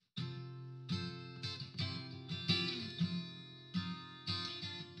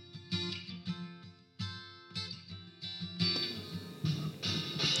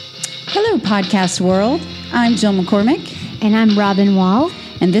podcast world. I'm Jill McCormick. And I'm Robin Wall.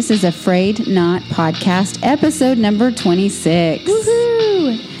 And this is a Frayed Not podcast, episode number 26.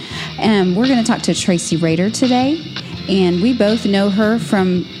 Woohoo! We're going to talk to Tracy Rader today. And we both know her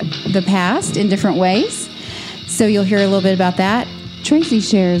from the past in different ways. So you'll hear a little bit about that. Tracy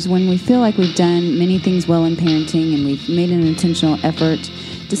shares when we feel like we've done many things well in parenting and we've made an intentional effort.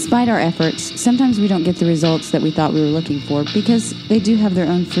 Despite our efforts, sometimes we don't get the results that we thought we were looking for because they do have their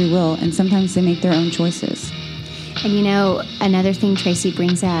own free will and sometimes they make their own choices. And you know, another thing Tracy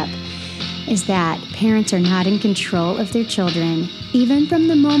brings up is that parents are not in control of their children, even from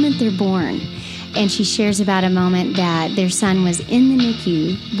the moment they're born. And she shares about a moment that their son was in the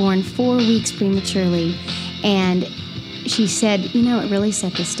NICU, born 4 weeks prematurely, and she said, you know, it really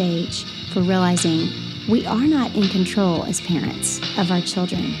set the stage for realizing we are not in control as parents of our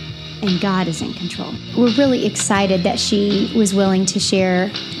children, and God is in control. We're really excited that she was willing to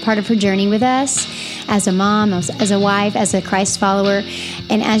share part of her journey with us as a mom, as a wife, as a Christ follower.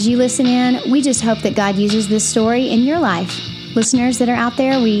 And as you listen in, we just hope that God uses this story in your life. Listeners that are out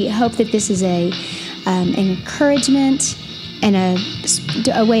there, we hope that this is an encouragement and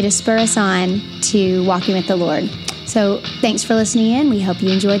a way to spur us on to walking with the Lord. So thanks for listening in. We hope you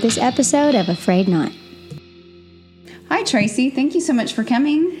enjoyed this episode of Frayed Not. Hi, Tracy. Thank you so much for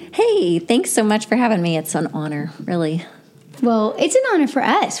coming. Hey, thanks so much for having me. It's an honor, really. Well, it's an honor for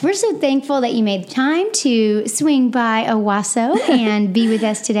us. We're so thankful that you made the time to swing by Owasso and be with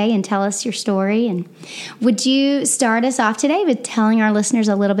us today and tell us your story. And would you start us off today with telling our listeners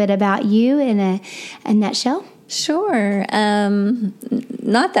a little bit about you in a nutshell? Sure.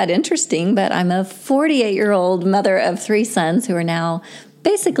 Not that interesting, but I'm a 48-year-old mother of 3 sons who are now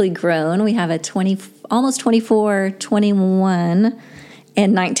basically grown. We have a almost 24, 21,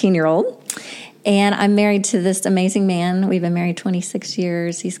 and 19-year-old. And I'm married to this amazing man. We've been married 26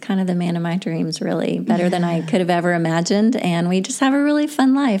 years. He's kind of the man of my dreams, really, better than I could have ever imagined. And we just have a really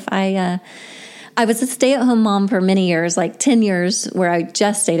fun life. I was a stay-at-home mom for many years, like 10 years, where I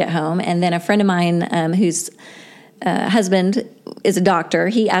just stayed at home. And then a friend of mine whose husband is a doctor,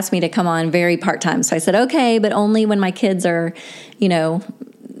 he asked me to come on very part-time. So I said, okay, but only when my kids are,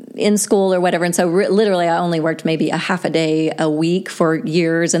 in school or whatever. And so literally I only worked maybe a half a day a week for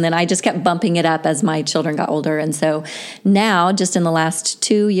years. And then I just kept bumping it up as my children got older. And so now, just in the last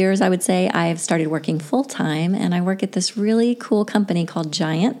 2 years, I would say, I've started working full-time. And I work at this really cool company called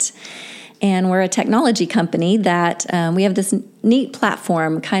Giant. And we're a technology company that we have this neat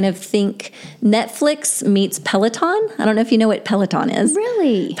platform, kind of think Netflix meets Peloton. I don't know if you know what Peloton is.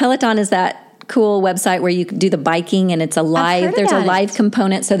 Really? Peloton is that cool website where you do the biking and it's a live, there's a live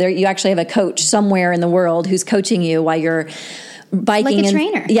component. So there you actually have a coach somewhere in the world who's coaching you while you're biking. Like a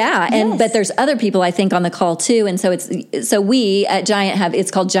trainer. Yeah. Yes. But there's other people, I think, on the call too. And so we at Giant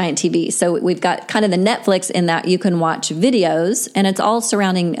it's called Giant TV. So we've got kind of the Netflix in that you can watch videos, and it's all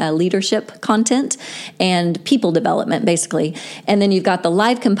surrounding leadership content and people development, basically. And then you've got the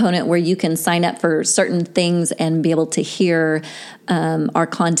live component where you can sign up for certain things and be able to hear our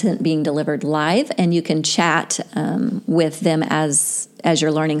content being delivered live, and you can chat with them as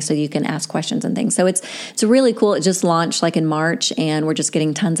you're learning, so you can ask questions and things. So it's really cool. It just launched like in March, and we're just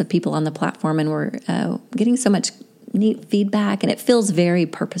getting tons of people on the platform, and we're getting so much neat feedback, and it feels very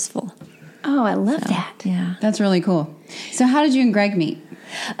purposeful. Oh, I love that. Yeah. That's really cool. So how did you and Greg meet?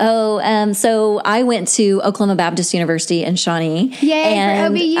 So I went to Oklahoma Baptist University in Shawnee. Yay,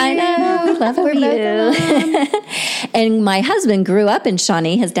 and for OBU. I know, love OBU. And my husband grew up in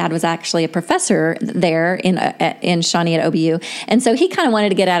Shawnee. His dad was actually a professor there in Shawnee at OBU. And so he kind of wanted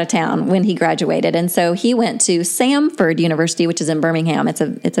to get out of town when he graduated. And so he went to Samford University, which is in Birmingham. It's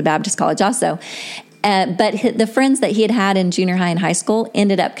a Baptist college also. But the friends that he had in junior high and high school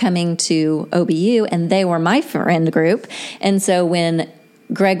ended up coming to OBU, and they were my friend group. And so when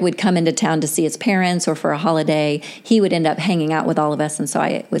Greg would come into town to see his parents or for a holiday, he would end up hanging out with all of us. And so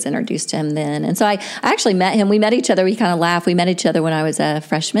I was introduced to him then. And so I actually met him. We met each other. We kind of laughed. We met each other when I was a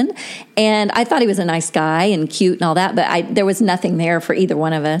freshman. And I thought he was a nice guy and cute and all that, but there was nothing there for either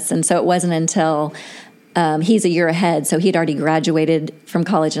one of us. And so it wasn't until he's a year ahead. So he'd already graduated from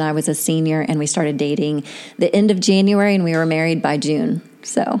college and I was a senior, and we started dating the end of January, and we were married by June.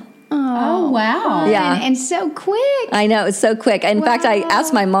 So... Oh, wow. Yeah. And so quick. I know, it's so quick. In fact, I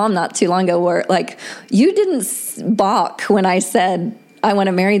asked my mom not too long ago, you didn't balk when I said, I want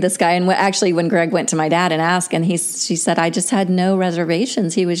to marry this guy. And actually, when Greg went to my dad and asked, and she said, I just had no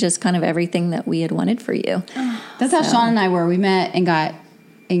reservations. He was just kind of everything that we had wanted for you. That's how Sean and I were. We met and got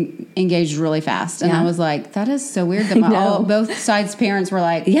engaged really fast. And I was like, that is so weird that both sides' parents were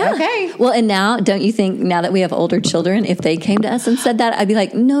like, okay. Well, and now, don't you think now that we have older children, if they came to us and said that, I'd be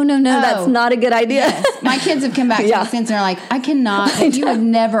like, no, that's not a good idea. Yes. My kids have come back to me since and they're like, I cannot, you would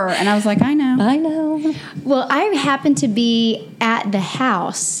never. And I was like, I know. Well, I happened to be at the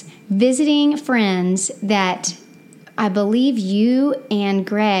house visiting friends that I believe you and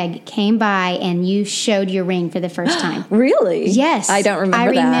Greg came by and you showed your ring for the first time. Really? Yes. I don't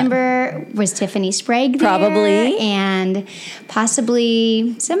remember that. I remember, was Tiffany Sprague there? Probably. And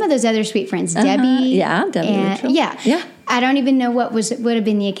possibly some of those other sweet friends. Debbie. Yeah, Debbie. Yeah. I don't even know what would have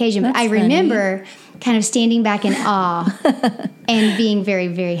been the occasion, but I remember kind of standing back in awe and being very,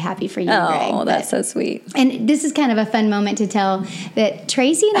 very happy for you, Greg. Oh, that's so sweet. And this is kind of a fun moment to tell that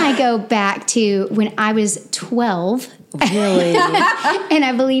Tracy and I go back to when I was 12. Really? And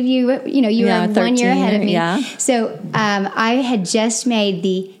I believe you were 1 year ahead of me. Yeah. So I had just made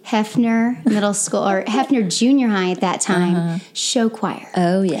the Hefner Middle School, or Hefner Junior High at that time, show choir.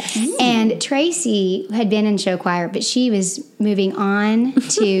 Oh, yes. And Tracy had been in show choir, but she was moving on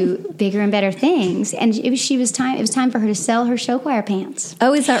to bigger and better things. And it was time for her to sell her show choir pants.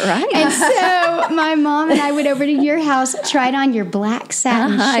 Oh, is that right? And so my mom and I went over to your house, tried on your black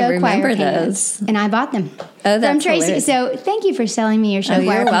satin show choir pants, and I bought them. Oh, that's from Tracy. hilarious. So thank you for selling me your show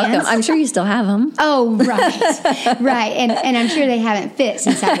choir You're welcome. pants. I'm sure you still have them. Oh, right. And I'm sure they haven't fit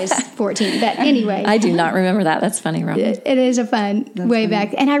since I was 14. But anyway. I do not remember that. That's funny, Robin. It is a fun way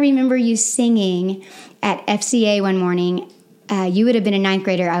back. And I remember you singing at FCA one morning. You would have been a 9th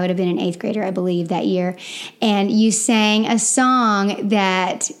grader. I would have been an 8th grader, I believe, that year. And you sang a song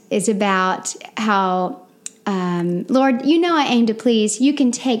that is about how, Lord, you know I aim to please. You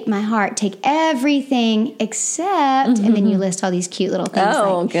can take my heart, take everything except, and then you list all these cute little things.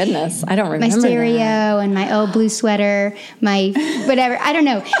 Oh, like goodness. I don't remember my stereo that. And my old blue sweater, my whatever. I don't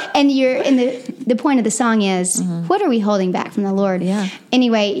know. And the point of the song is, what are we holding back from the Lord? Yeah.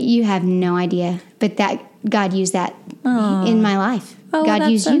 Anyway, you have no idea, but that God used that in my life. Oh, God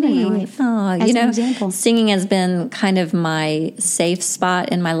used you in my life as an example. Singing has been kind of my safe spot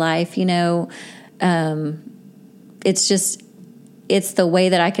in my life. It's the way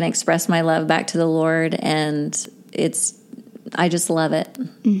that I can express my love back to the Lord, and I just love it.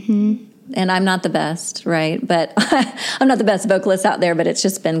 Mm-hmm. And I'm not the best, right? But I'm not the best vocalist out there, but it's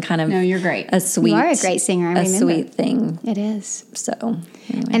just been kind of you're great. You are a great singer, I remember. Sweet thing. It is. So,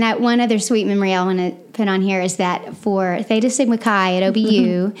 anyway. And one other sweet memory I want to put on here is that for Theta Sigma Chi at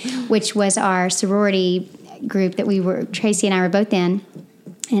OBU, which was our sorority group that Tracy and I were both in,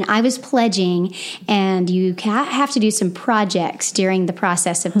 and I was pledging, and you have to do some projects during the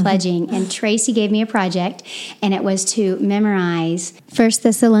process of pledging. And Tracy gave me a project, and it was to memorize 1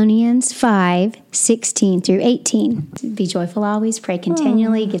 Thessalonians 5:16 through 18. Be joyful always, pray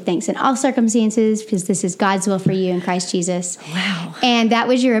continually, give thanks in all circumstances, because this is God's will for you in Christ Jesus. Wow. And that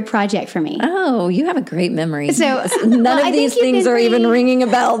was your project for me. Oh, you have a great memory. So none of these things are even ringing a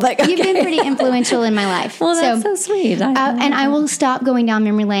bell. You've been pretty influential in my life. Well, that's so sweet. And I will stop going down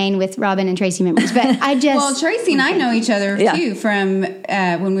memory lane with Robin and Tracy memories, but I just... Well, Tracy and I know each other, too, from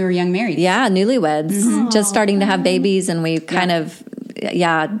when we were young married. Yeah, newlyweds. Just starting to have babies, and we kind of...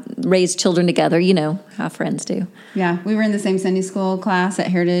 raised children together, how friends do. Yeah, we were in the same Sunday school class at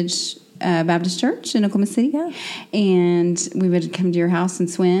Heritage Baptist Church in Oklahoma City. Yeah. And we would come to your house and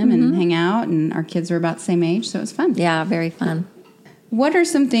swim and hang out, and our kids were about the same age, so it was fun. Yeah, very fun. What are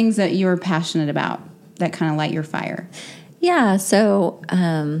some things that you're passionate about that kind of light your fire? Yeah, so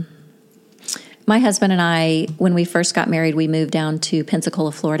my husband and I, when we first got married, we moved down to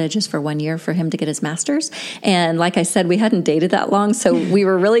Pensacola, Florida, just for 1 year for him to get his master's. And like I said, we hadn't dated that long, so we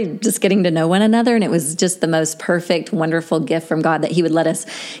were really just getting to know one another. And it was just the most perfect, wonderful gift from God that he would let us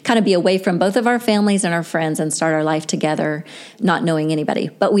kind of be away from both of our families and our friends and start our life together, not knowing anybody.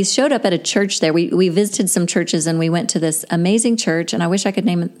 But we showed up at a church there. We visited some churches, and we went to this amazing church. And I wish I could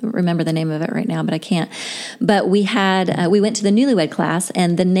remember the name of it right now, but I can't. But we went to the newlywed class,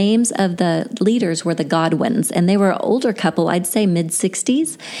 and the names of the leaders were the Godwins, and they were an older couple, I'd say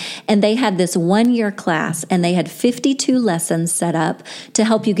mid-60s, and they had this 1 year class, and they had 52 lessons set up to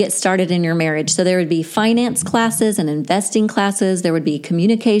help you get started in your marriage. So there would be finance classes and investing classes, there would be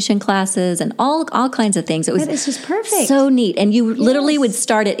communication classes, and all kinds of things. It was just perfect. So neat, and you literally would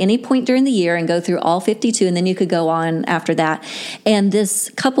start at any point during the year and go through all 52, and then you could go on after that. And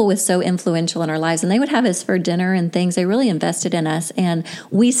this couple was so influential in our lives, and they would have us for dinner and things. They really invested in us, and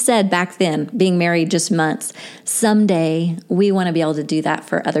we said back then, being married just months. Someday we want to be able to do that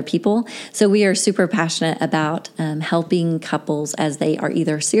for other people. So we are super passionate about helping couples as they are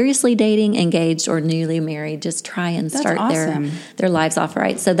either seriously dating, engaged, or newly married, just try and start their lives off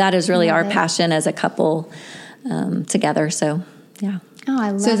right. So that is really our passion as a couple together. So, yeah. Oh,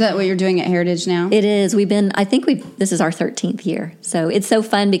 I love it. So is that what you're doing at Heritage now? It is. This is our 13th year. So it's so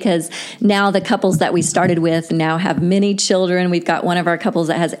fun because now the couples that we started with now have many children. We've got one of our couples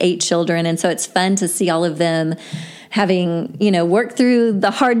that has 8 children. And so it's fun to see all of them having, worked through the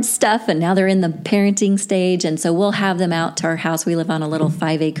hard stuff, and now they're in the parenting stage. And so we'll have them out to our house. We live on a little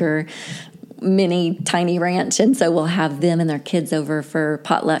 5-acre mini tiny ranch. And so we'll have them and their kids over for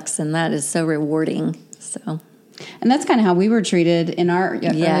potlucks. And that is so rewarding. So... And that's kind of how we were treated in our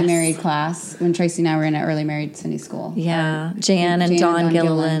early married class when Tracy and I were in an early married Sunday school. Yeah, Jan and Dawn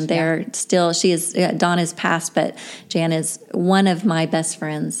Gilliland. They're still, Dawn is passed, but Jan is one of my best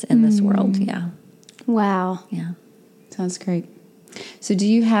friends in this world. Yeah. Wow. Yeah. Sounds great. So do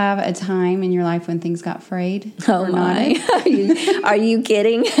you have a time in your life when things got frayed? Oh, my. Are you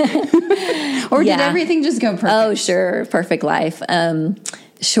kidding? Or did everything just go perfect? Oh, sure. Perfect life.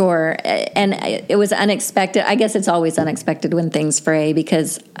 Sure. And it was unexpected. I guess it's always unexpected when things fray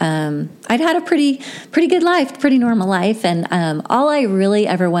because I'd had a pretty good life, pretty normal life. And all I really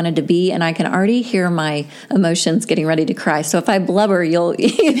ever wanted to be, and I can already hear my emotions getting ready to cry. So if I blubber, you'll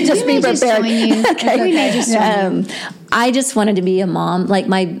just be prepared. Okay. We may just join you. I just wanted to be a mom. Like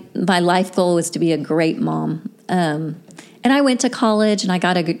my life goal was to be a great mom. And I went to college and I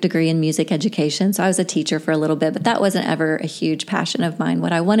got a degree in music education. So I was a teacher for a little bit, but that wasn't ever a huge passion of mine.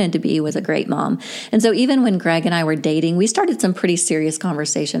 What I wanted to be was a great mom. And so even when Greg and I were dating, we started some pretty serious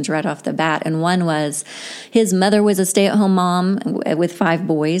conversations right off the bat. And one was his mother was a stay-at-home mom with 5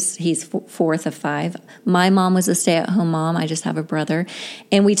 boys. He's 4th of 5. My mom was a stay-at-home mom. I just have a brother.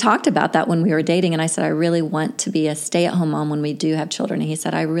 And we talked about that when we were dating. And I said, I really want to be a stay-at-home mom when we do have children. And he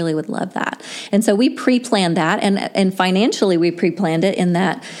said, I really would love that. And so we pre-planned that. And financially, we pre-planned it in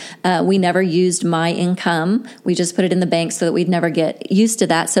that we never used my income. We just put it in the bank so that we'd never get used to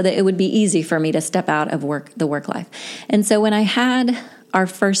that, so that it would be easy for me to step out of the work life. And so when I had our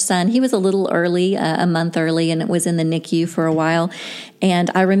first son, he was a little early, a month early, and it was in the NICU for a while.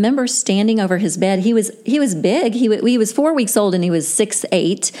 And I remember standing over his bed. He was big. He was 4 weeks old and he was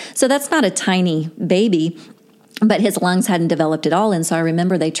 6'8". So that's not a tiny baby. But his lungs hadn't developed at all. And so I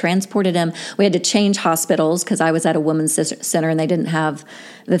remember they transported him. We had to change hospitals because I was at a women's center and they didn't have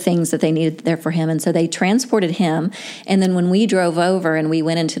the things that they needed there for him. And so they transported him. And then when we drove over and we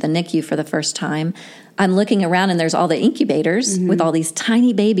went into the NICU for the first time, I'm looking around and there's all the incubators with all these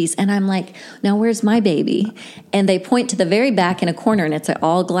tiny babies. And I'm like, now where's my baby? And they point to the very back in a corner and it's an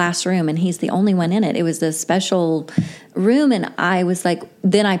all glass room and he's the only one in it. It was this special room. And I was like,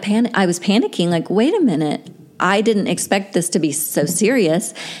 then I was panicking, like, wait a minute. I didn't expect this to be so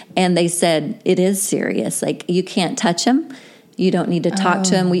serious. And they said, it is serious. Like, you can't touch him. You don't need to talk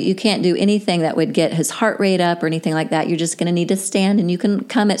to him. You can't do anything that would get his heart rate up or anything like that. You're just going to need to stand, and you can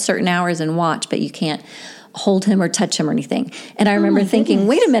come at certain hours and watch, but you can't hold him or touch him or anything. And I remember thinking,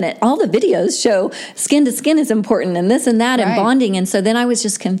 wait a minute, all the videos show skin to skin is important and this and that and bonding. And so then I was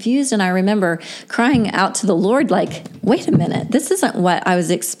just confused. And I remember crying out to the Lord, like, wait a minute, this isn't what I was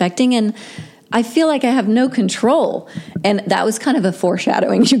expecting. And I feel like I have no control. And that was kind of a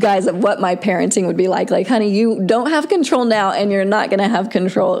foreshadowing, you guys, of what my parenting would be like. Like, honey, you don't have control now and you're not going to have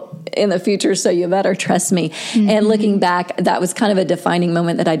control in the future, so you better trust me. And looking back, that was kind of a defining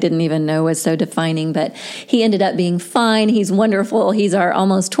moment that I didn't even know was so defining. But he ended up being fine. He's wonderful. He's our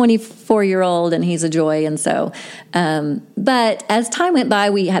almost 24-year-old and he's a joy. And so, but as time went by,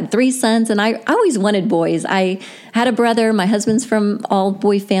 we had 3 sons and I always wanted boys. I had a brother. My husband's from all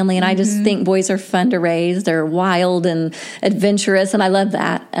boy family. And I just think boys are fun to raise. They're wild and adventurous. And I love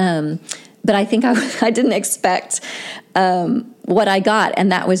that. But I think I didn't expect what I got.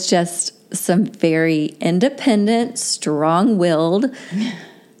 And that was just some very independent, strong-willed,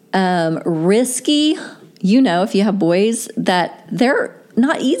 risky, if you have boys, that they're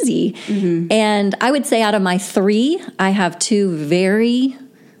not easy. And I would say out of my 3, I have 2 very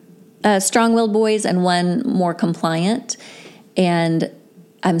strong-willed boys and 1 more compliant. And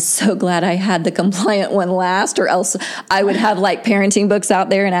I'm so glad I had the compliant one last, or else I would have like parenting books out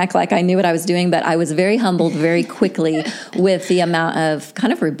there and act like I knew what I was doing. But I was very humbled very quickly with the amount of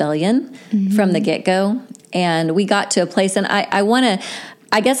kind of rebellion from the get-go. And we got to a place, and I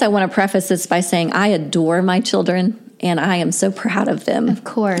guess I want to preface this by saying I adore my children and I am so proud of them. Of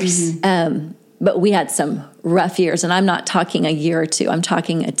course. But we had some rough years, and I'm not talking a year or 2. I'm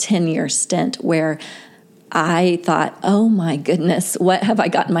talking a 10-year stint where I thought, oh my goodness, what have I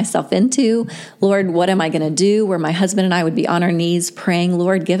gotten myself into? Lord, what am I going to do? Where my husband and I would be on our knees praying,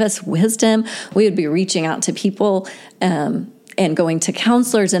 Lord, give us wisdom. We would be reaching out to people and going to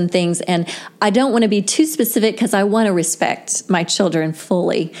counselors and things. And I don't want to be too specific because I want to respect my children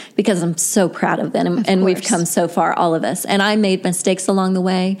fully because I'm so proud of them. And we've come so far, all of us. And I made mistakes along the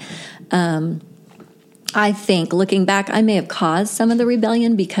way. I think, looking back, I may have caused some of the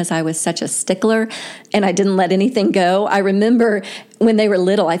rebellion because I was such a stickler and I didn't let anything go. I remember when they were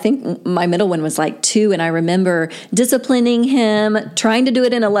little, I think my middle one was like 2, and I remember disciplining him, trying to do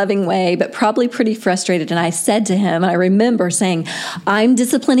it in a loving way, but probably pretty frustrated. And I said to him, I remember saying, I'm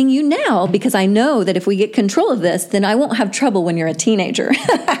disciplining you now because I know that if we get control of this, then I won't have trouble when you're a teenager.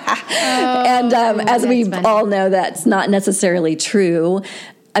 And as we all know, that's not necessarily true.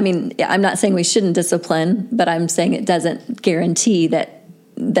 I mean, I'm not saying we shouldn't discipline, but I'm saying it doesn't guarantee that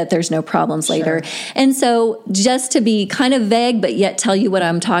there's no problems later. And so just to be kind of vague, but yet tell you what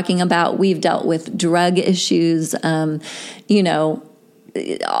I'm talking about, we've dealt with drug issues. We've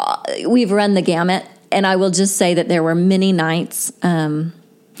run the gamut. And I will just say that there were many nights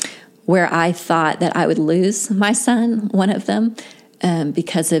where I thought that I would lose my son, one of them,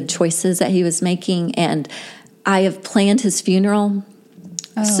 because of choices that he was making. And I have planned his funeral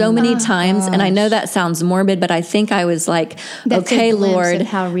so many times. And I know that sounds morbid, but I think I was like, that's okay, Lord, of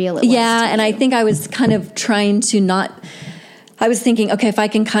how real it was. Yeah. And I think I was kind of trying to I was thinking, okay, if I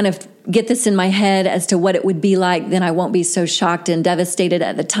can kind of get this in my head as to what it would be like, then I won't be so shocked and devastated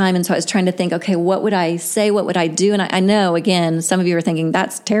at the time. And so I was trying to think, okay, what would I say? What would I do? And I know, again, some of you are thinking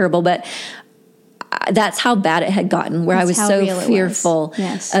that's terrible, but that's how bad it had gotten, where I was so fearful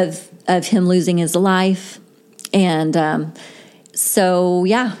of him losing his life. And, so,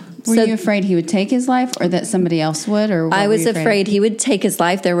 yeah. Were you afraid he would take his life or that somebody else would? Or I was afraid he would take his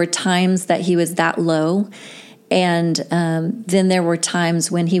life. There were times that he was that low. And then there were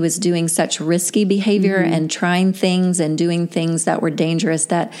times when he was doing such risky behavior and trying things and doing things that were dangerous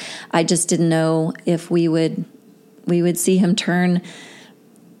that I just didn't know if we would see him turn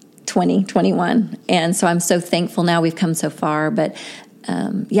 20, 21. And so I'm so thankful now we've come so far. But,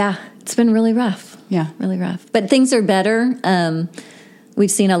 it's been really rough. Yeah. Really rough. But things are better.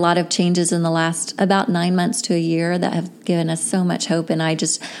 We've seen a lot of changes in the last about 9 months to a year that have given us so much hope. And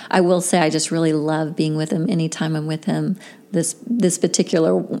I will say I just really love being with him anytime I'm with him. This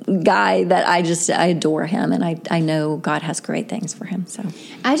particular guy that I adore him. And I know God has great things for him. So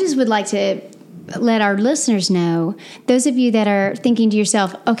I just would like to let our listeners know, those of you that are thinking to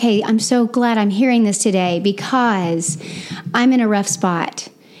yourself, okay, I'm so glad I'm hearing this today because I'm in a rough spot.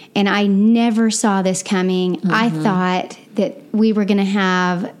 And I never saw this coming. I thought that we were going to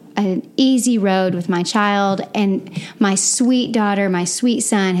have an easy road with my child, and my sweet daughter, my sweet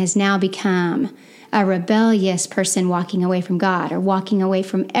son has now become a rebellious person walking away from God or walking away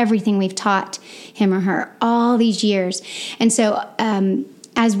from everything we've taught him or her all these years. And so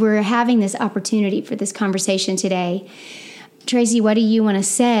as we're having this opportunity for this conversation today, Tracy, what do you want to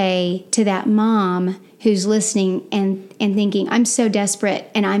say to that mom who's listening and thinking, I'm so desperate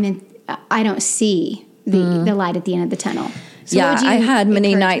and I don't see the light at the end of the tunnel? So I had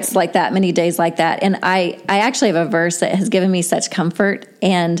many nights like that, many days like that. And I actually have a verse that has given me such comfort,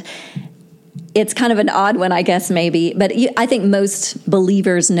 and it's kind of an odd one, I guess, maybe. But I think most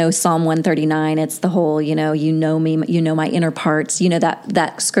believers know Psalm 139. It's the whole, you know me, you know my inner parts,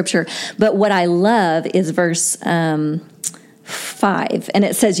 that scripture. But what I love is verse 5, and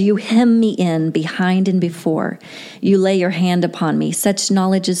it says, you hem me in behind and before. You lay your hand upon me. Such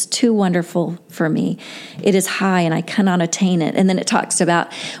knowledge is too wonderful for me. It is high and I cannot attain it. And then it talks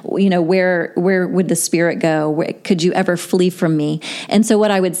about, where would the Spirit go? Could you ever flee from me? And so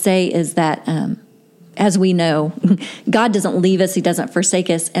what I would say is that, as we know, God doesn't leave us. He doesn't forsake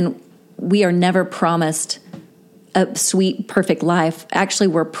us. And we are never promised a sweet, perfect life. Actually,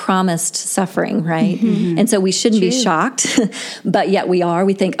 we're promised suffering, right? Mm-hmm. And so we shouldn't be shocked, but yet we are.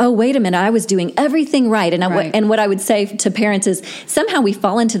 We think, oh, wait a minute, I was doing everything right. And what I would say to parents is somehow we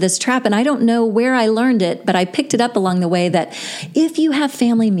fall into this trap, and I don't know where I learned it, but I picked it up along the way that if you have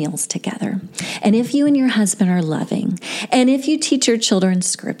family meals together, and if you and your husband are loving, and if you teach your children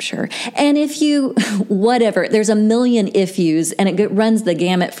scripture, and if you, whatever, there's a million if yous, and it runs the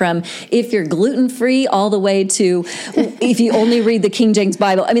gamut from if you're gluten-free all the way to if you only read the King James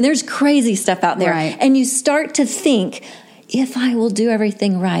Bible. I mean, there's crazy stuff out there. Right. And you start to think, if I will do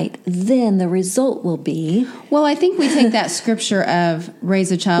everything right, then the result will be... Well, I think we take that scripture of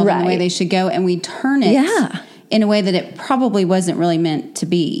raise a child in the way they should go, and we turn it in a way that it probably wasn't really meant to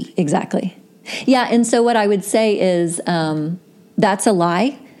be. Exactly. Yeah, and so what I would say is that's a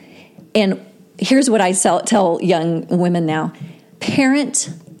lie. And here's what I tell young women now. Parent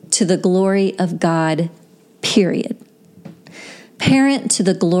to the glory of God, period. Parent to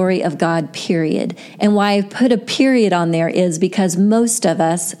the glory of God, period. And why I put a period on there is because most of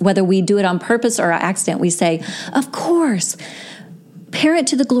us, whether we do it on purpose or accident, we say, of course, parent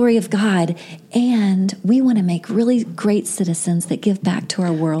to the glory of God, and we want to make really great citizens that give back to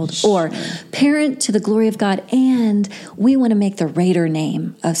our world. Sure. Or parent to the glory of God, and we want to make the Rader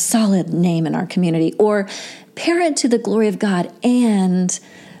name a solid name in our community. Or parent to the glory of God, and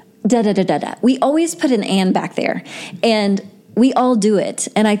da-da-da-da-da. We always put an and back there, and we all do it.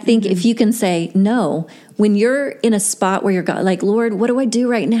 And I think if you can say, no, when you're in a spot where you're like, Lord, what do I do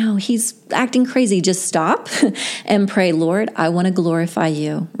right now? He's acting crazy. Just stop and pray, Lord, I want to glorify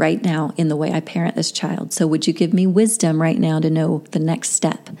you right now in the way I parent this child. So would you give me wisdom right now to know the next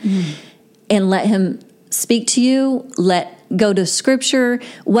step? And let him speak to you, go to scripture,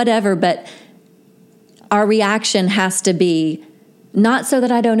 whatever. But our reaction has to be, not so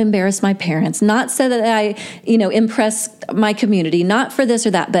that I don't embarrass my parents, not so that I, impress my community, not for this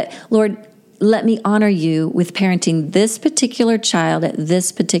or that, but Lord, let me honor you with parenting this particular child at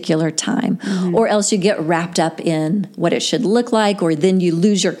this particular time, or else you get wrapped up in what it should look like, or then you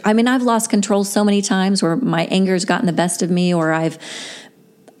lose I've lost control so many times where my anger's gotten the best of me, or I've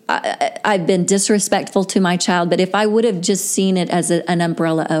been disrespectful to my child. But if I would have just seen it as an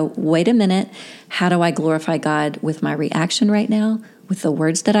umbrella, wait a minute, how do I glorify God with my reaction right now, with the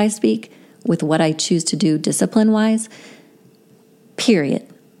words that I speak, with what I choose to do discipline-wise? Period.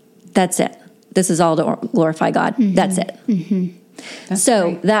 That's it. This is all to glorify God. That's it. That's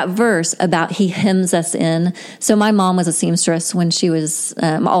so great. That verse about he hems us in. So my mom was a seamstress when she was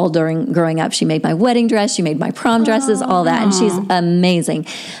growing up. She made my wedding dress. She made my prom dresses, all that. And she's amazing.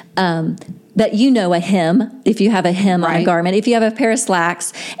 But a hem, if you have a hem on a garment, if you have a pair of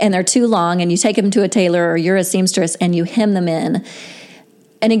slacks and they're too long and you take them to a tailor or you're a seamstress and you hem them in.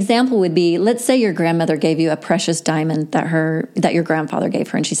 An example would be, let's say your grandmother gave you a precious diamond that your grandfather gave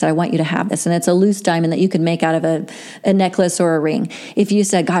her, and she said, I want you to have this. And it's a loose diamond that you could make out of a necklace or a ring. If you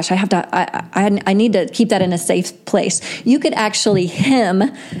said, gosh, I need to keep that in a safe place, you could actually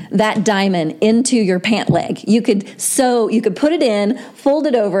hem that diamond into your pant leg. You could put it in, fold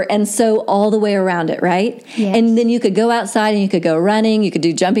it over, and sew all the way around it, right? Yes. And then you could go outside and you could go running, you could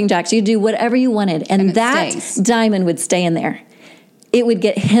do jumping jacks, you could do whatever you wanted. And that diamond would stay in there. It would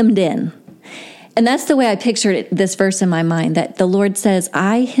get hemmed in. And that's the way I pictured this verse in my mind, that the Lord says,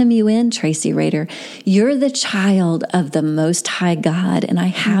 I hem you in, Tracy Rader. You're the child of the Most High God, and I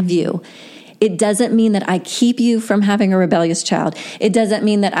have you. It doesn't mean that I keep you from having a rebellious child. It doesn't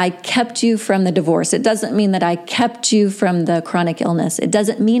mean that I kept you from the divorce. It doesn't mean that I kept you from the chronic illness. It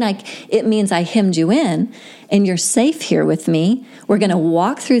doesn't mean it means I hemmed you in, and you're safe here with me. We're going to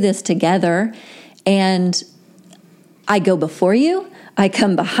walk through this together, and I go before you. I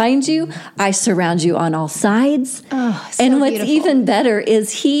come behind you. I surround you on all sides. Oh, so and what's beautiful. Even better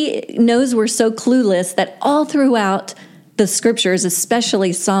is he knows we're so clueless that all throughout the scriptures,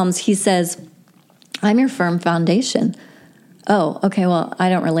 especially Psalms, he says, I'm your firm foundation. Oh, okay, well, I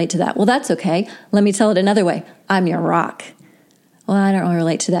don't relate to that. Well, that's okay. Let me tell it another way. I'm your rock. Well, I don't really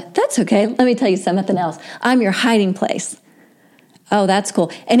relate to that. That's okay. Let me tell you something else. I'm your hiding place. Oh, that's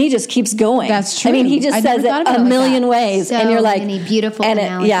cool. And he just keeps going. That's true. I mean, he just says it a million ways. So and you're like, many beautiful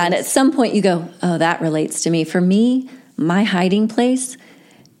analogies. And at some point you go, oh, that relates to me. For me, my hiding place,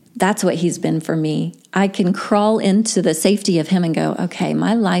 that's what he's been for me. I can crawl into the safety of him and go, okay,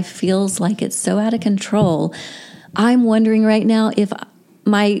 my life feels like it's so out of control. I'm wondering right now if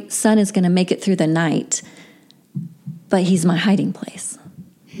my son is going to make it through the night, but he's my hiding place.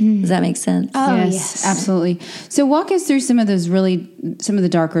 Does that make sense? Oh, yes, absolutely. So walk us through some of the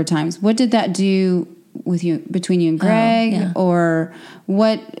darker times. What did that do with you, between you and Greg, or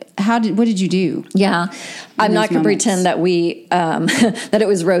what did you do? Yeah. I'm not going to pretend that that it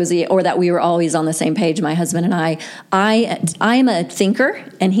was rosy or that we were always on the same page, my husband and I. I'm a thinker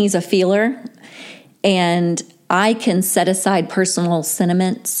and he's a feeler, and I can set aside personal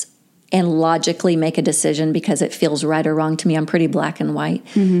sentiments and logically make a decision because it feels right or wrong to me. I'm pretty black and white.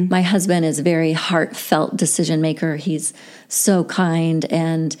 Mm-hmm. My husband is a very heartfelt decision maker. He's so kind,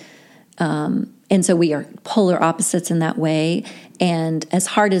 and so we are polar opposites in that way. And as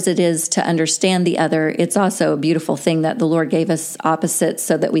hard as it is to understand the other, it's also a beautiful thing that the Lord gave us opposites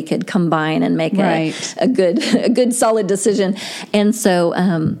so that we could combine and make a good solid decision. And so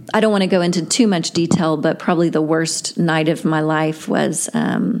I don't want to go into too much detail, but probably the worst night of my life was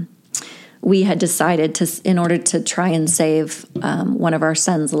we had decided in order to try and save one of our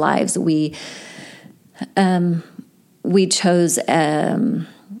sons' lives, we chose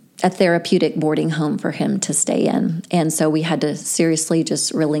a therapeutic boarding home for him to stay in. And so we had to seriously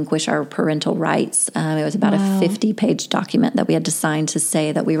just relinquish our parental rights. It was about a 50-page document that we had to sign to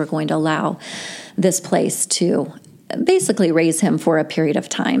say that we were going to allow this place to basically raise him for a period of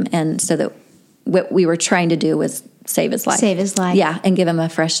time. And so that what we were trying to do was save his life. Save his life. Yeah, and give him a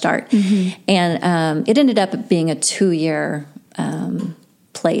fresh start. Mm-hmm. And it ended up being a 2-year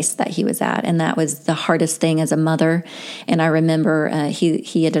place that he was at, and that was the hardest thing as a mother. And I remember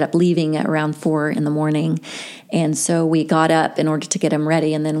he ended up leaving at around 4 a.m, and so we got up in order to get him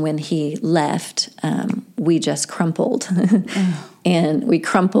ready. And then when he left, we just crumpled, and we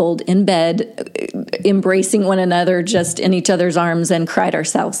crumpled in bed, embracing one another, just in each other's arms, and cried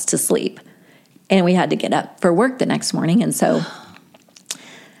ourselves to sleep. And we had to get up for work the next morning, and so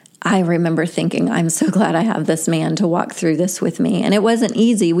I remember thinking, I'm so glad I have this man to walk through this with me. And it wasn't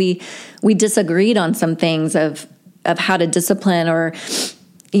easy. We disagreed on some things of how to discipline, or,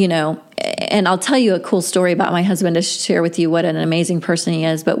 and I'll tell you a cool story about my husband to share with you what an amazing person he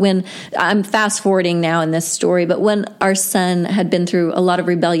is. But when I'm fast forwarding now in this story, but when our son had been through a lot of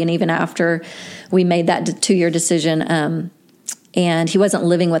rebellion, even after we made that 2-year decision, and he wasn't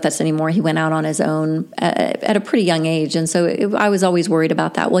living with us anymore. He went out on his own at a pretty young age. And so I was always worried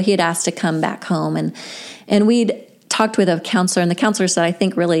about that. Well, he had asked to come back home, and we'd talked with a counselor, and the counselor said, I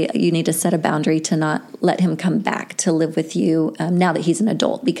think really you need to set a boundary to not let him come back to live with you now that he's an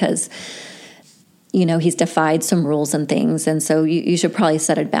adult, because he's defied some rules and things. And so you should probably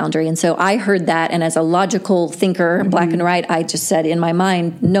set a boundary. And so I heard that. And as a logical thinker, black and white, I just said in my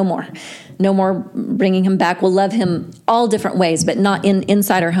mind, no more bringing him back. We'll love him all different ways, but not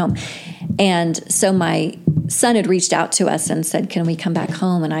inside our home. And so my son had reached out to us and said, can we come back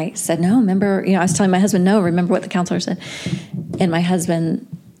home? And I said, no, remember, I was telling my husband, no, remember what the counselor said. And my husband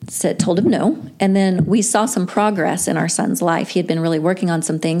told him no. And then we saw some progress in our son's life. He had been really working on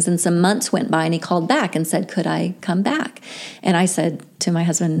some things, and some months went by, and he called back and said, could I come back? And I said to my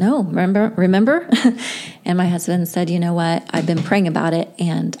husband, no, remember? And my husband said, you know what? I've been praying about it,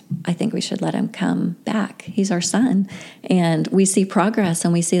 and I think we should let him come back. He's our son. And we see progress,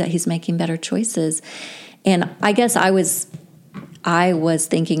 and we see that he's making better choices. And I guess I was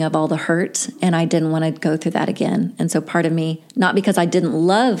thinking of all the hurt, and I didn't want to go through that again. And so part of me, not because I didn't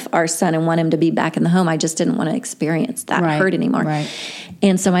love our son and want him to be back in the home, I just didn't want to experience that hurt anymore. Right.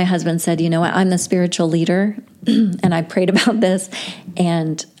 And so my husband said, you know what, I'm the spiritual leader, and I prayed about this,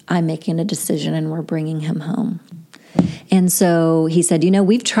 and I'm making a decision, and we're bringing him home. And so he said,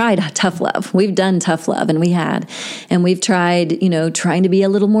 we've tried tough love. We've done tough love, and we had. And we've tried, trying to be a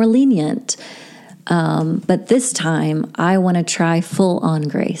little more lenient. But this time, I want to try full-on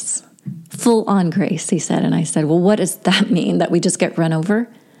grace. Full-on grace, he said. And I said, well, what does that mean? That we just get run over?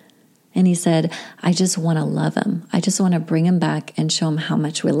 And he said, I just want to love him. I just want to bring him back and show him how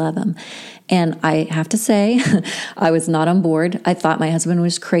much we love him. And I have to say, I was not on board. I thought my husband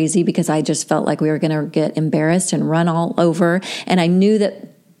was crazy, because I just felt like we were going to get embarrassed and run all over. And I knew that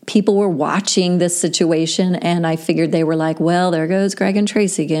people were watching this situation, and I figured they were like, well, there goes Greg and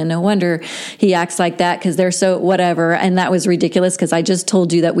Tracy again. No wonder he acts like that, because they're so whatever. And that was ridiculous, because I just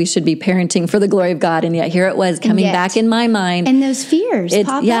told you that we should be parenting for the glory of God. And yet here it was coming back in my mind. And those fears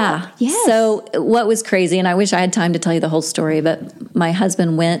pop up. Yes. So what was crazy, and I wish I had time to tell you the whole story, but my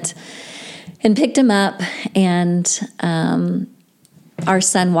husband went and picked him up, and our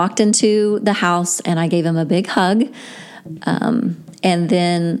son walked into the house, and I gave him a big hug. And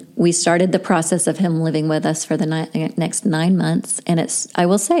then we started the process of him living with us for the next 9 months. And I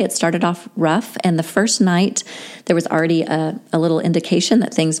will say it started off rough. And the first night, there was already a little indication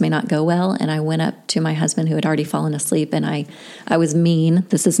that things may not go well. And I went up to my husband, who had already fallen asleep, and I was mean.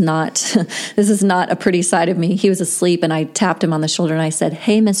 This is not a pretty side of me. He was asleep, and I tapped him on the shoulder, and I said,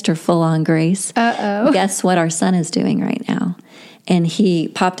 hey, Mr. Full-on Grace. Uh-oh. Guess what our son is doing right now? And he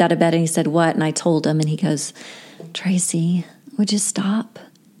popped out of bed, and he said, what? And I told him, and he goes, Tracy, would you stop?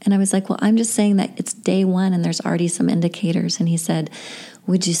 And I was like, well, I'm just saying that it's day one, and there's already some indicators. And he said,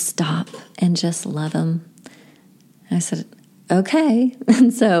 would you stop and just love him? And I said, okay.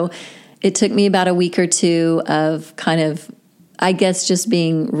 And so it took me about a week or two of kind of, I guess, just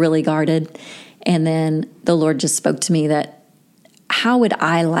being really guarded. And then the Lord just spoke to me that how would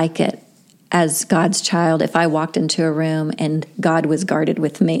I like it as God's child if I walked into a room and God was guarded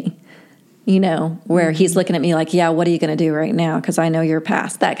with me? Where he's looking at me like, yeah, what are you going to do right now? Because I know you're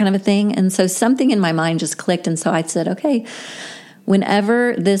past, that kind of a thing. And so something in my mind just clicked. And so I said, okay,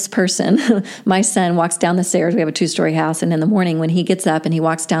 whenever this person, my son, walks down the stairs, we have a 2-story house. And in the morning when he gets up and he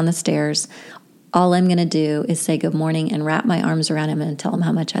walks down the stairs, all I'm going to do is say good morning and wrap my arms around him and tell him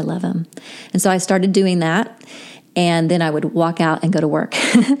how much I love him. And so I started doing that. And then I would walk out and go to work.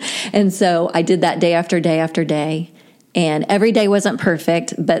 And so I did that day after day after day. And every day wasn't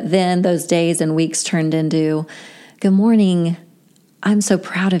perfect, but then those days and weeks turned into, good morning, I'm so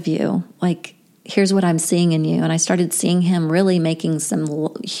proud of you. Like, here's what I'm seeing in you. And I started seeing him really making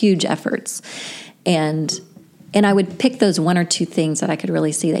some huge efforts. And I would pick those one or two things that I could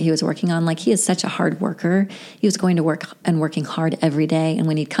really see that he was working on. Like, he is such a hard worker. He was going to work and working hard every day. And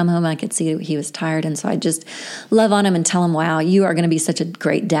when he'd come home, I could see he was tired. And so I'd just love on him and tell him, wow, you are going to be such a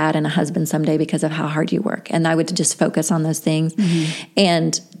great dad and a husband someday because of how hard you work. And I would just focus on those things.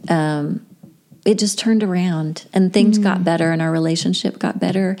 And it just turned around and things got better and our relationship got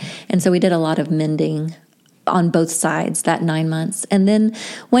better. And so we did a lot of mending on both sides that 9 months. And then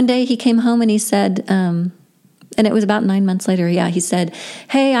one day he came home and he said, and it was about 9 months later. Yeah, he said,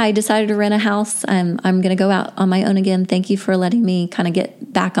 hey, I decided to rent a house. I'm going to go out on my own again. Thank you for letting me kind of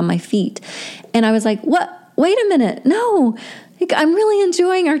get back on my feet. And I was like, what? Wait a minute. No, I'm really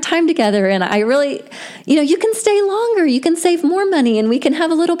enjoying our time together. And I really, you can stay longer. You can save more money and we can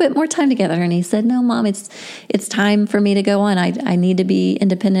have a little bit more time together. And he said, no, Mom, it's time for me to go on. I need to be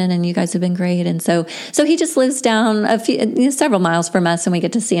independent and you guys have been great. And so he just lives down several miles from us and we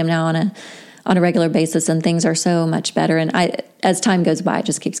get to see him now on a regular basis, and things are so much better. And as time goes by, it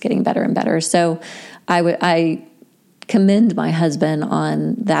just keeps getting better and better. So I commend my husband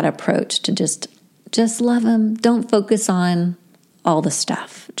on that approach to just love him. Don't focus on all the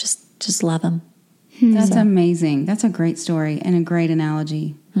stuff. Just love him. That's amazing. That's a great story and a great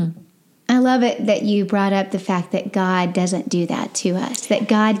analogy. I love it that you brought up the fact that God doesn't do that to us, that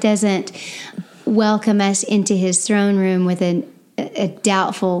God doesn't welcome us into his throne room with a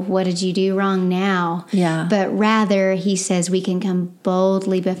doubtful, what did you do wrong now? Yeah. But rather, he says we can come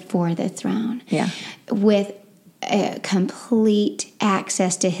boldly before the throne. Yeah. With complete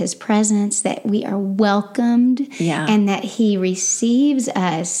access to his presence, that we are welcomed. Yeah. And that he receives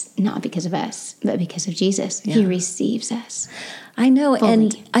us, not because of us, but because of Jesus. Yeah. He receives us. I know.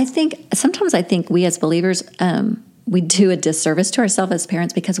 Fully. And sometimes I think we as believers, we do a disservice to ourselves as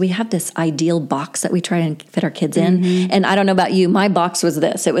parents because we have this ideal box that we try and fit our kids in. And I don't know about you, my box was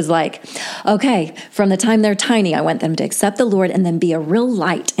this. It was like, okay, from the time they're tiny, I want them to accept the Lord and then be a real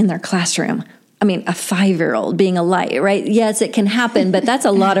light in their classroom. I mean, a 5-year-old being a light, right? Yes, it can happen, but that's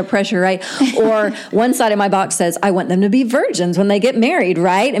a lot of pressure, right? Or one side of my box says, I want them to be virgins when they get married,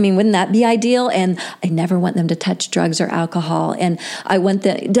 right? I mean, wouldn't that be ideal? And I never want them to touch drugs or alcohol. And I want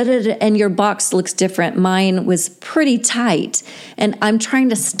them, and your box looks different. Mine was pretty tight. And I'm trying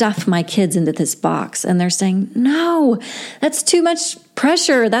to stuff my kids into this box. And they're saying, no, that's too much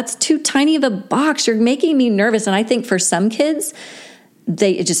pressure. That's too tiny of a box. You're making me nervous. And I think for some kids,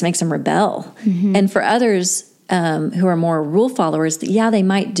 it just makes them rebel. And for others who are more rule followers, they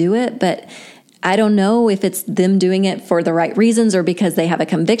might do it, but I don't know if it's them doing it for the right reasons or because they have a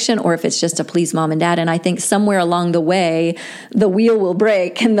conviction or if it's just to please mom and dad. And I think somewhere along the way, the wheel will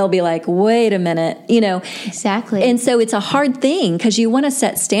break and they'll be like, wait a minute, Exactly. And so it's a hard thing because you want to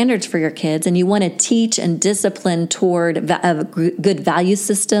set standards for your kids and you want to teach and discipline toward a good value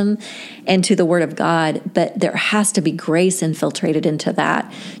system and to the Word of God. But there has to be grace infiltrated into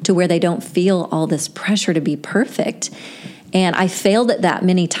that to where they don't feel all this pressure to be perfect. And I failed at that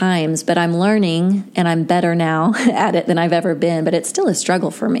many times, but I'm learning and I'm better now at it than I've ever been, but it's still a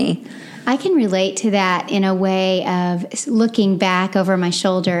struggle for me. I can relate to that in a way of looking back over my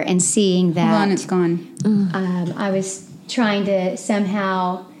shoulder and seeing that. Hold on, it's gone. I was trying to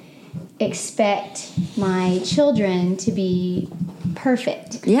somehow expect my children to be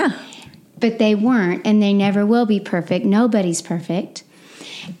perfect. Yeah. But they weren't, and they never will be perfect. Nobody's perfect.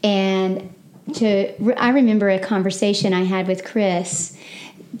 And I remember a conversation I had with Chris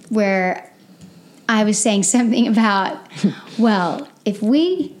where I was saying something about, well, if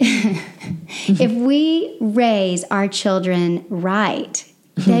we raise our children right,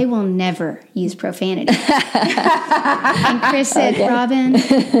 they will never use profanity. And Chris said, okay. Robin,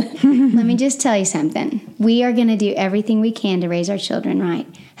 let me just tell you something. We are going to do everything we can to raise our children right.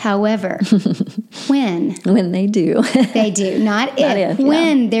 However, when they do. They do. Not if.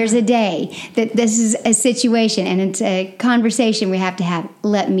 When there's a day that this is a situation and it's a conversation we have to have,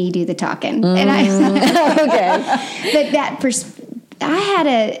 let me do the talking. And okay. But I had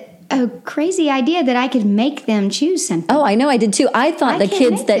a crazy idea that I could make them choose something. Oh, I know, I did too. I thought the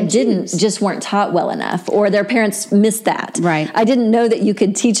kids that didn't just weren't taught well enough or their parents missed that. Right. I didn't know that you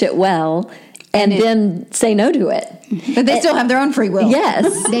could teach it well and then say no to it. But they still have their own free will.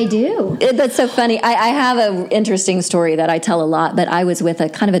 Yes. They do. That's so funny. I have an interesting story that I tell a lot, but I was with a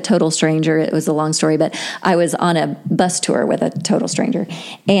kind of a total stranger. It was a long story, but I was on a bus tour with a total stranger.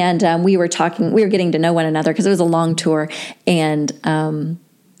 And we were getting to know one another because it was a long tour. And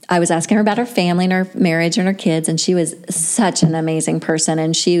I was asking her about her family and her marriage and her kids, and she was such an amazing person.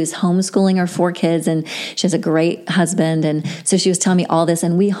 And she was homeschooling her 4 kids, and she has a great husband. And so she was telling me all this,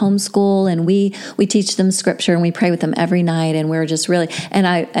 and we homeschool, and we teach them scripture, and we pray with them every night. And we're just really, and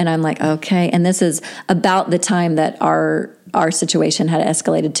I'm like, okay. And this is about the time that our situation had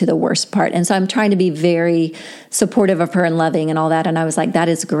escalated to the worst part. And so I'm trying to be very supportive of her and loving and all that. And I was like, that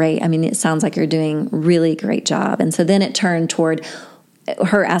is great. I mean, it sounds like you're doing a really great job. And so then it turned toward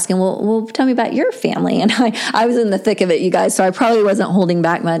her asking, well, tell me about your family. And I was in the thick of it, you guys, so I probably wasn't holding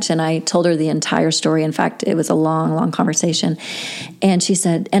back much. And I told her the entire story. In fact, it was a long, long conversation. And she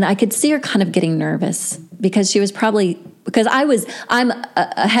said, and I could see her kind of getting nervous because she was probably, because I'm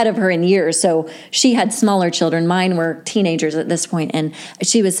ahead of her in years. So she had smaller children. Mine were teenagers at this point. And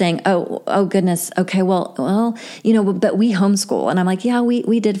she was saying, oh goodness. Okay. Well, but we homeschool. And I'm like, yeah,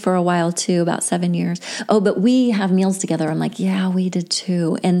 we did for a while too, about 7 years. Oh, but we have meals together. I'm like, yeah, we did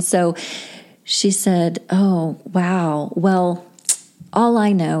too. And so she said, oh, wow. Well, all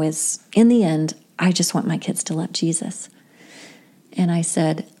I know is in the end, I just want my kids to love Jesus. And I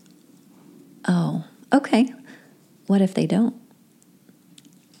said, oh, okay. What if they don't?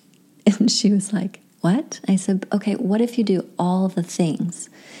 And she was like, what? I said, okay, what if you do all the things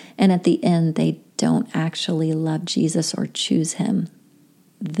and at the end they don't actually love Jesus or choose him?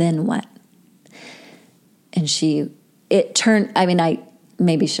 Then what? And I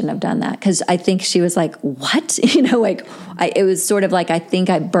maybe shouldn't have done that because I think she was like, what? It was sort of like, I think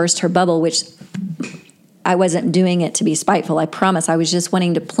I burst her bubble, which I wasn't doing it to be spiteful. I promise. I was just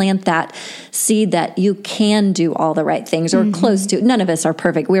wanting to plant that seed that you can do all the right things or close to. None of us are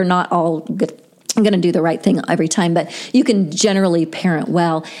perfect. We're not all going to do the right thing every time, but you can generally parent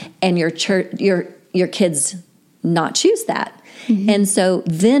well and your kids not choose that. Mm-hmm. And so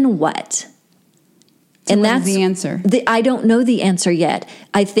then what? So and that's the answer. I don't know the answer yet.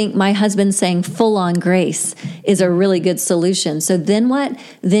 I think my husband saying full on grace is a really good solution. So then what?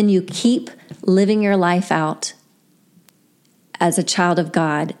 Then you keep living your life out as a child of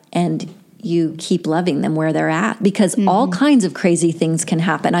God and you keep loving them where they're at because all kinds of crazy things can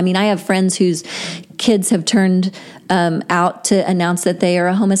happen. I mean, I have friends whose kids have turned out to announce that they are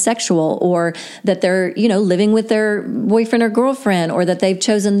a homosexual or that they're, living with their boyfriend or girlfriend or that they've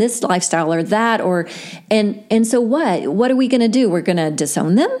chosen this lifestyle or that and so what are we going to do? We're going to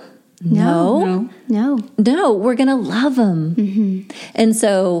disown them? No, we're going to love them. Mm-hmm.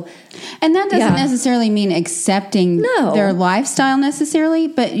 And that doesn't necessarily mean accepting their lifestyle necessarily,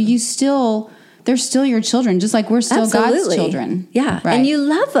 but they're still your children, just like we're still God's children. Yeah. Right. And you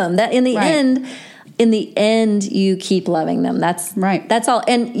love them. That in the end, you keep loving them. That's right. That's all.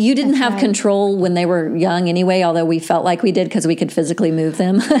 And you didn't have control when they were young anyway, although we felt like we did because we could physically move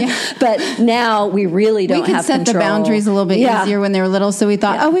them. Yeah. But now we really don't have control. We could set the boundaries a little bit easier when they were little. So we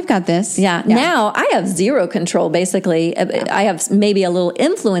thought, we've got this. Yeah. Now I have zero control, basically. Yeah. I have maybe a little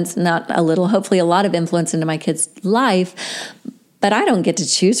influence, not a little, hopefully a lot of influence into my kids' life. But I don't get to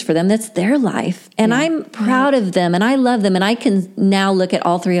choose for them. That's their life. And I'm proud of them and I love them. And I can now look at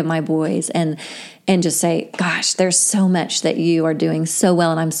all 3 of my boys and just say, gosh, there's so much that you are doing so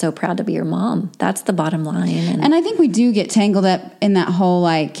well. And I'm so proud to be your mom. That's the bottom line. And I think we do get tangled up in that whole,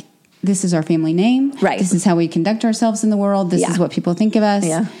 this is our family name. Right. This is how we conduct ourselves in the world. This is what people think of us.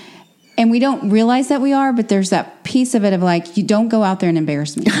 Yeah. And we don't realize that we are, but there's that piece of it of you don't go out there and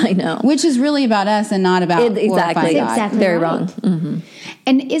embarrass me. I know. Which is really about us and not about exactly. God. Exactly. Very right. wrong. Mm-hmm.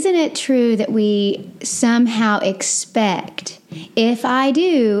 And isn't it true that we somehow expect, if I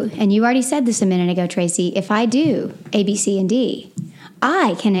do, and you already said this a minute ago, Tracy, if I do A, B, C, and D,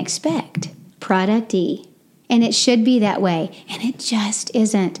 I can expect product E. And it should be that way. And it just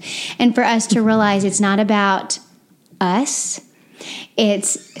isn't. And for us to realize it's not about us.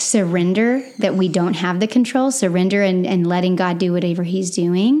 It's surrender, that we don't have the control, surrender and letting God do whatever he's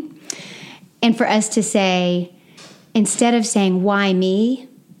doing. And for us to say, instead of saying, why me?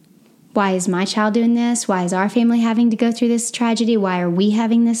 Why is my child doing this? Why is our family having to go through this tragedy? Why are we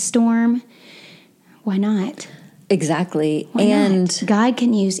having this storm? Why not? Exactly. Why not? God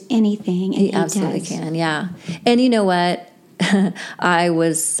can use anything. And he absolutely does. Can, yeah. And you know what? I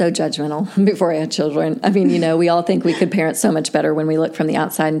was so judgmental before I had children. I mean, we all think we could parent so much better when we look from the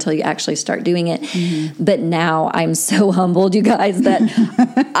outside until you actually start doing it. Mm-hmm. But now I'm so humbled, you guys,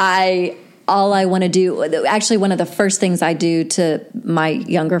 that all I want to do, actually one of the first things I do to my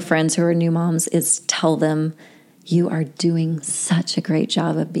younger friends who are new moms is tell them, you are doing such a great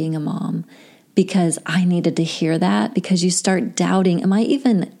job of being a mom, because I needed to hear that, because you start doubting, am I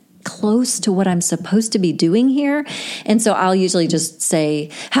even close to what I'm supposed to be doing here? And so I'll usually just say,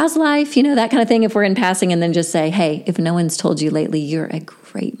 how's life? That kind of thing if we're in passing, and then just say, hey, if no one's told you lately, you're a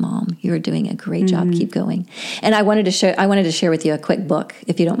great mom. You're doing a great job. Keep going. And I wanted to share with you a quick book,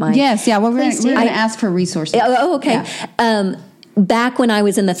 if you don't mind. Yes. Yeah. Well, we're going to ask for resources. Oh, okay. Yeah. Back when I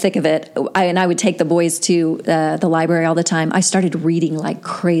was in the thick of it, I would take the boys to the library all the time, I started reading like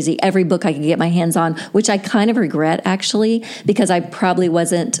crazy, every book I could get my hands on, which I kind of regret, actually, because I probably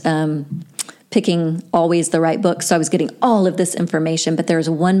wasn't picking always the right book. So I was getting all of this information. But there was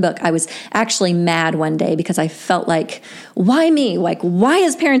one book, I was actually mad one day because I felt like, why me? Like, why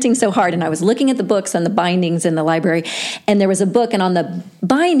is parenting so hard? And I was looking at the books and the bindings in the library, and there was a book, and on the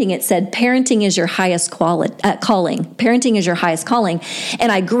binding it said, parenting is your highest calling. Parenting is your highest calling. And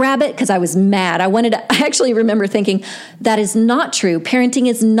I grab it because I was mad. I actually remember thinking, that is not true. Parenting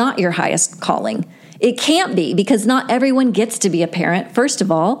is not your highest calling. It can't be, because not everyone gets to be a parent, first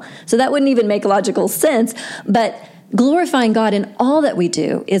of all. So that wouldn't even make logical sense. But glorifying God in all that we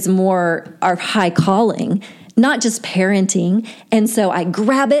do is more our high calling, not just parenting. And so I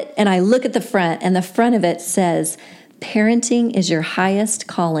grab it and I look at the front, and the front of it says, parenting is your highest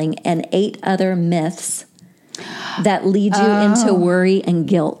calling, and 8 other myths that lead you into worry and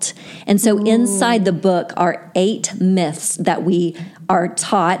guilt. And so inside the book are 8 myths that we are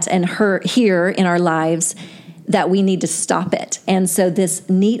taught and hear in our lives that we need to stop it. And so this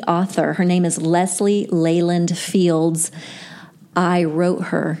neat author, her name is Leslie Layland Fields. I wrote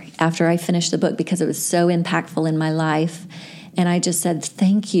her after I finished the book because it was so impactful in my life. And I just said,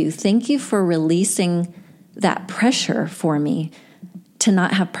 thank you. Thank you for releasing that pressure for me to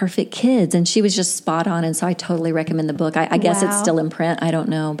not have perfect kids. And she was just spot on. And so I totally recommend the book. I guess it's still in print. I don't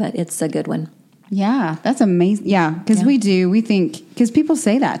know, but it's a good one. Yeah, that's amazing. Yeah, because we think, because people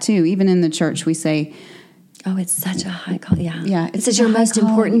say that too. Even in the church, we say, oh, it's such a high call. Yeah. Yeah. It's your most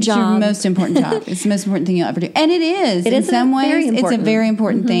important job. It's your most important job. It's the most important thing you'll ever do. And it is. It in is some ways, it's a very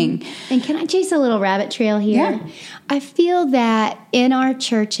important thing. And can I chase a little rabbit trail here? Yeah. I feel that in our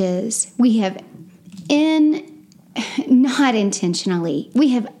churches, we have not intentionally, we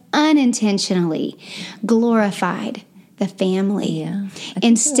have unintentionally glorified the family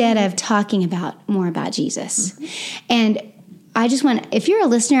instead of talking more about Jesus. And I just want, if you're a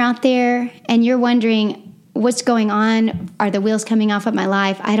listener out there and you're wondering what's going on, are the wheels coming off of my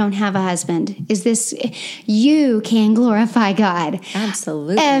life? I don't have a husband. You can glorify God.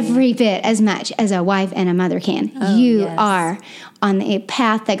 Absolutely. Every bit as much as a wife and a mother can. You are on the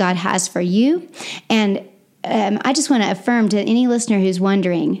path that God has for you. And I just want to affirm to any listener who's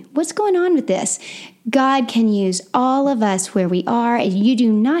wondering, what's going on with this? God can use all of us where we are. You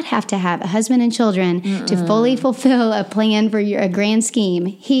do not have to have a husband and children to fully fulfill a plan for a grand scheme.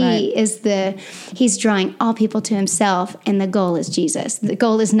 He's drawing all people to himself, and the goal is Jesus. The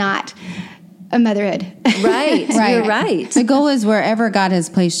goal is not a motherhood. Right. You're right. The goal is wherever God has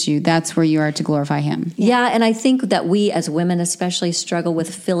placed you, that's where you are to glorify him. Yeah, and I think that we as women especially struggle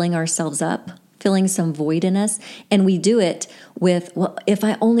with filling ourselves up, filling some void in us. And we do it with, well, if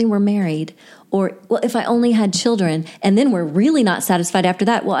I only were married, or, well, if I only had children, and then we're really not satisfied after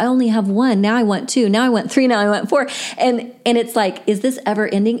that. Well, I only have 1. Now I want 2. Now I want 3. Now I want 4. And it's like, is this ever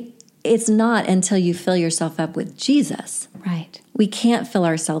ending? It's not until you fill yourself up with Jesus. Right. We can't fill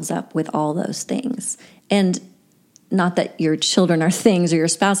ourselves up with all those things. And not that your children are things or your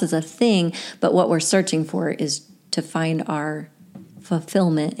spouse is a thing, but what we're searching for is to find our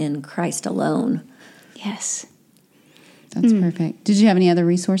fulfillment in Christ alone. Yes. That's perfect. Did you have any other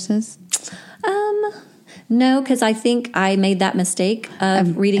resources? No, because I think I made that mistake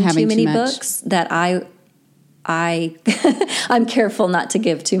of reading too many books that I'm careful not to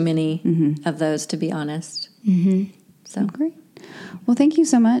give too many of those, to be honest. Mm-hmm. So great. Well, thank you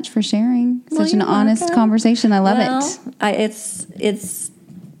so much for sharing such an honest conversation. I love it. It's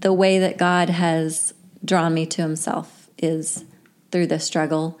the way that God has drawn me to himself is through the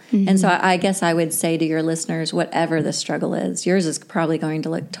struggle. Mm-hmm. And so I guess I would say to your listeners, whatever the struggle is, yours is probably going to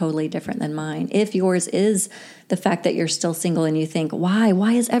look totally different than mine. If yours is the fact that you're still single and you think, why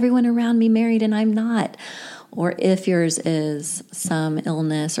is everyone around me married and I'm not? Or if yours is some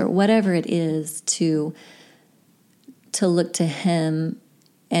illness or whatever it is, to look to him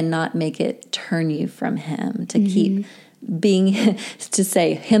and not make it turn you from him, to keep being, to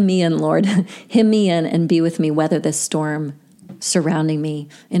say, hem me in, Lord, hem me in and be with me, weather this storm surrounding me,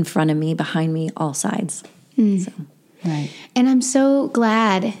 in front of me, behind me, all sides. So. Right. And I'm so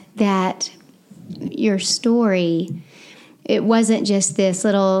glad that your story, it wasn't just this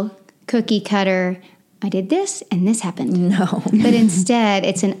little cookie cutter, I did this and this happened. No. But instead,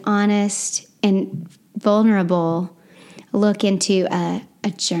 it's an honest and vulnerable look into a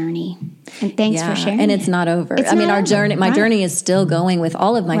journey. And thanks for sharing. And it's not over. It's I mean, not our over. journey, my Right. journey is still going with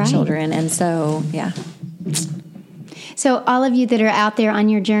all of my Right. children. And so, yeah. So all of you that are out there on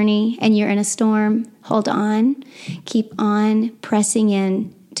your journey and you're in a storm, hold on. Keep on pressing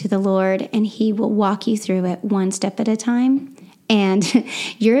in to the Lord, and He will walk you through it one step at a time. And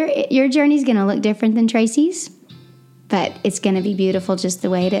your journey is going to look different than Tracy's, but it's going to be beautiful just the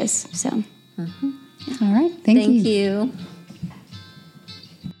way it is. So, All right. Thank you.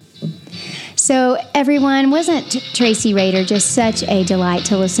 So everyone, wasn't Tracy Rader just such a delight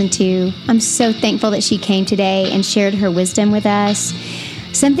to listen to? I'm so thankful that she came today and shared her wisdom with us.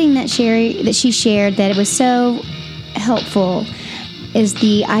 Something that she shared that was so helpful is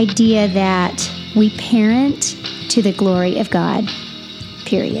the idea that we parent to the glory of God,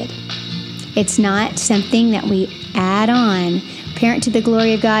 period. It's not something that we add on, parent to the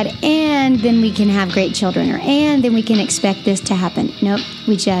glory of God, and then we can have great children, and then we can expect this to happen. Nope,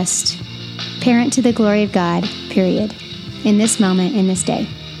 we just parent to the glory of God, period, in this moment, in this day.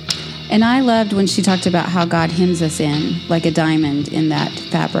 And I loved when she talked about how God hems us in like a diamond in that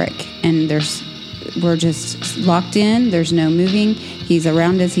fabric. And we're just locked in. There's no moving. He's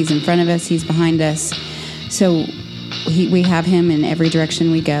around us. He's in front of us. He's behind us. So we have Him in every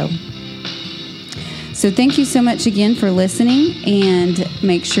direction we go. So thank you so much again for listening. And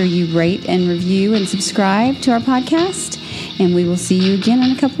make sure you rate and review and subscribe to our podcast. And we will see you again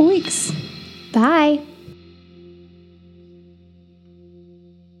in a couple weeks. Bye.